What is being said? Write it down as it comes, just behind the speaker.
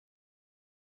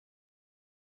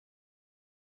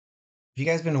You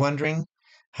guys been wondering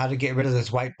how to get rid of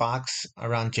this white box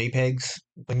around JPEGs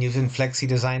when using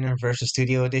FlexiDesign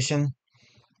VersaStudio Edition?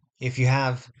 If you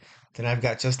have, then I've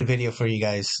got just a video for you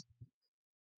guys.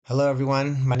 Hello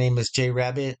everyone, my name is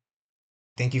J.Rabbit.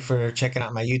 Thank you for checking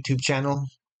out my YouTube channel,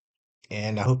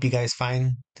 and I hope you guys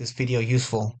find this video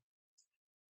useful.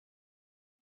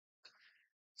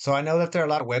 So I know that there are a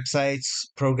lot of websites,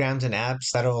 programs, and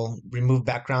apps that'll remove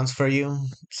backgrounds for you.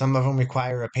 Some of them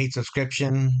require a paid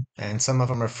subscription, and some of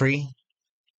them are free.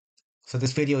 So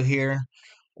this video here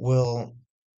will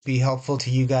be helpful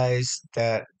to you guys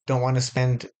that don't want to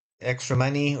spend extra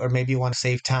money or maybe want to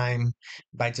save time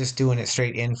by just doing it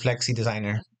straight in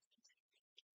FlexiDesigner.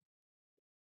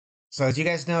 So as you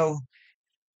guys know,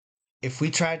 if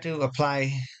we try to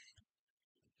apply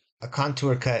a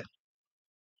contour cut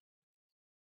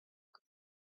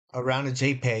around a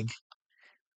JPEG,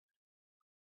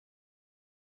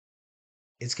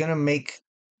 it's going to make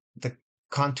the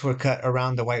contour cut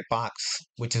around the white box,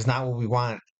 which is not what we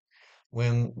want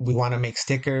when we want to make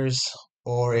stickers,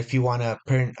 or if you want to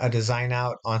print a design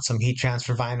out on some heat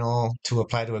transfer vinyl to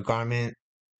apply to a garment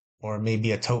or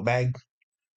maybe a tote bag.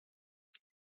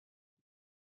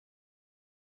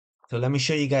 So let me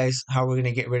show you guys how we're going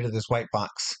to get rid of this white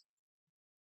box.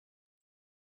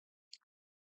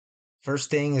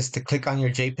 First thing is to click on your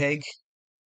JPEG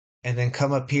and then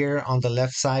come up here on the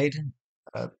left side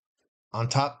on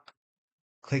top,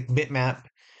 click bitmap,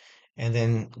 and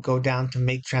then go down to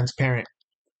make transparent.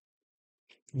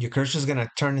 Your cursor is going to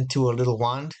turn into a little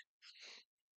wand,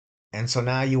 and so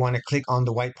now you want to click on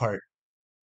the white part.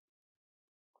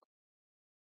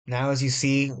 Now as you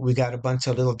see, we got a bunch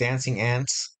of little dancing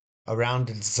ants around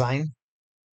the design.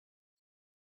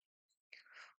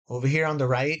 Over here on the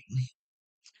right,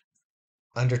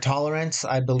 under tolerance,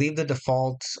 I believe the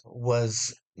default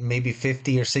was maybe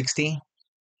 50 or 60.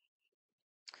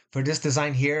 For this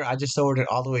design here, I just lowered it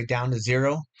all the way down to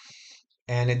 0,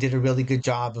 and it did a really good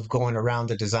job of going around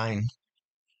the design.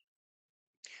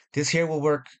 This here will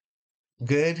work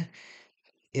good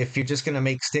if you're just going to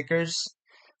make stickers,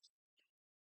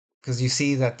 because you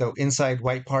see that the inside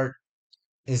white part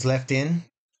is left in,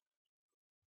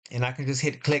 and I can just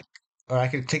hit click, or I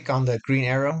could click on the green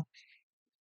arrow,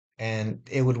 and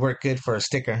it would work good for a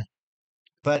sticker.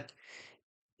 But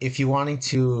if you're wanting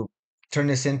to turn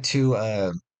this into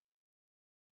a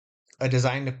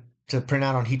design to print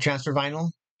out on heat transfer vinyl,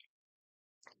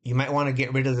 you might want to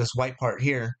get rid of this white part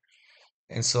here.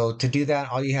 And so to do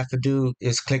that, all you have to do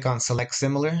is click on select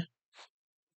similar.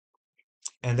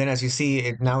 And then as you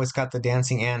see, now it's got the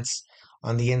dancing ants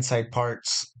on the inside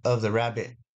parts of the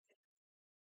rabbit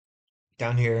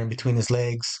down here in between his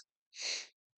legs.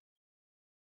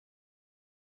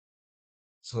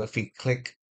 So if we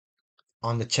click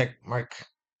on the check mark,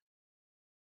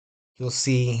 you'll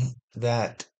see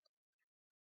that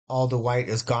all the white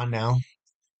is gone now.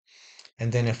 And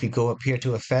then if we go up here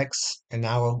to effects, and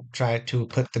now we'll try to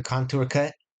put the contour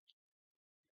cut,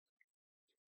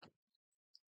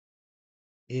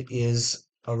 it is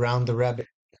around the rabbit.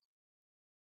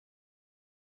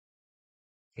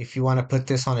 If you want to put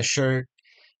this on a shirt,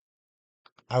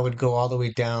 I would go all the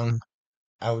way down.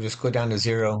 I would just go down to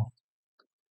 0.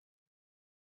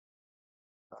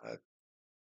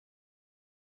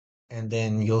 And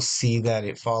then you'll see that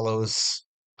it follows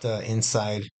the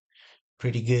inside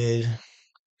pretty good.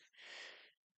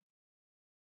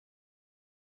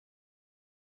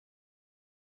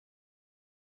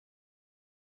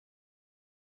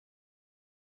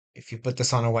 If you put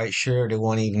this on a white shirt, it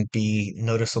won't even be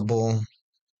noticeable.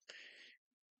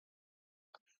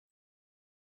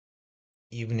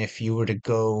 Even if you were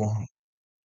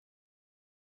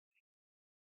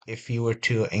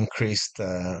increase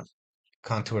the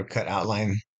contour cut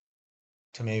outline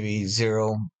to maybe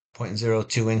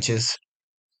 0.02 inches,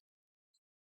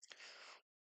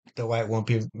 the white won't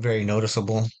be very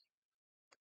noticeable.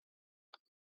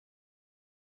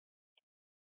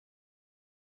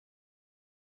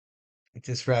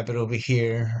 This rabbit over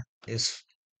here is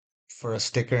for a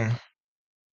sticker,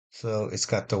 so it's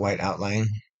got the white outline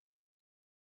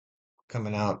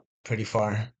coming out pretty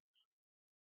far.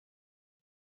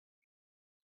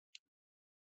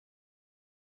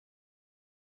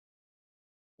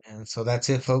 And so that's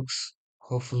it, folks.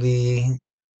 Hopefully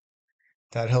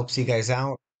that helps you guys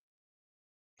out.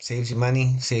 Saves you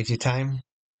money, saves you time.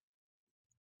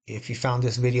 If you found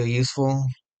this video useful,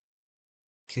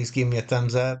 please give me a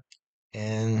thumbs up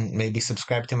and maybe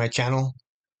subscribe to my channel.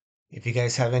 If you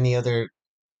guys have any other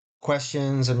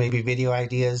questions or maybe video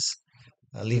ideas,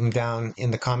 leave them down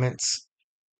in the comments,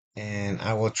 and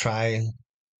I will try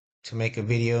to make a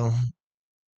video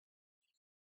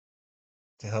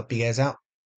to help you guys out.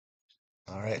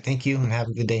 All right, thank you and have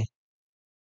a good day.